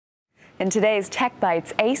In today's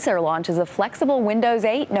TechBytes, Acer launches a flexible Windows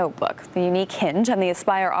 8 notebook. The unique hinge on the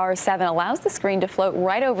Aspire R7 allows the screen to float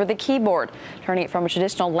right over the keyboard, turning it from a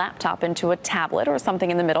traditional laptop into a tablet or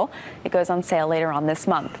something in the middle. It goes on sale later on this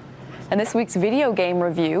month. And this week's video game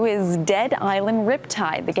review is Dead Island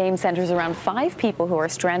Riptide. The game centers around 5 people who are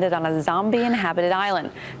stranded on a zombie-inhabited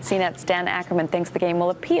island. CNET's Dan Ackerman thinks the game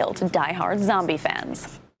will appeal to die-hard zombie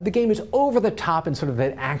fans. The game is over the top in sort of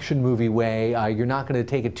that action movie way. You're not going to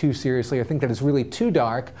take it too seriously or think that it's really too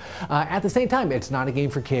dark. At the same time, it's not a game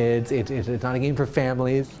for kids. It's not a game for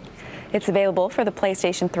families. It's available for the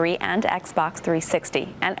PlayStation 3 and Xbox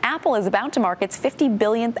 360. And Apple is about to mark its 50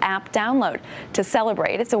 billionth app download. To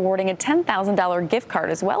celebrate, it's awarding a $10,000 gift card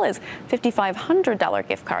as well as $5,500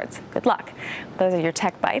 gift cards. Good luck. Those are your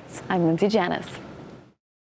Tech Bites. I'm Lindsay Janis.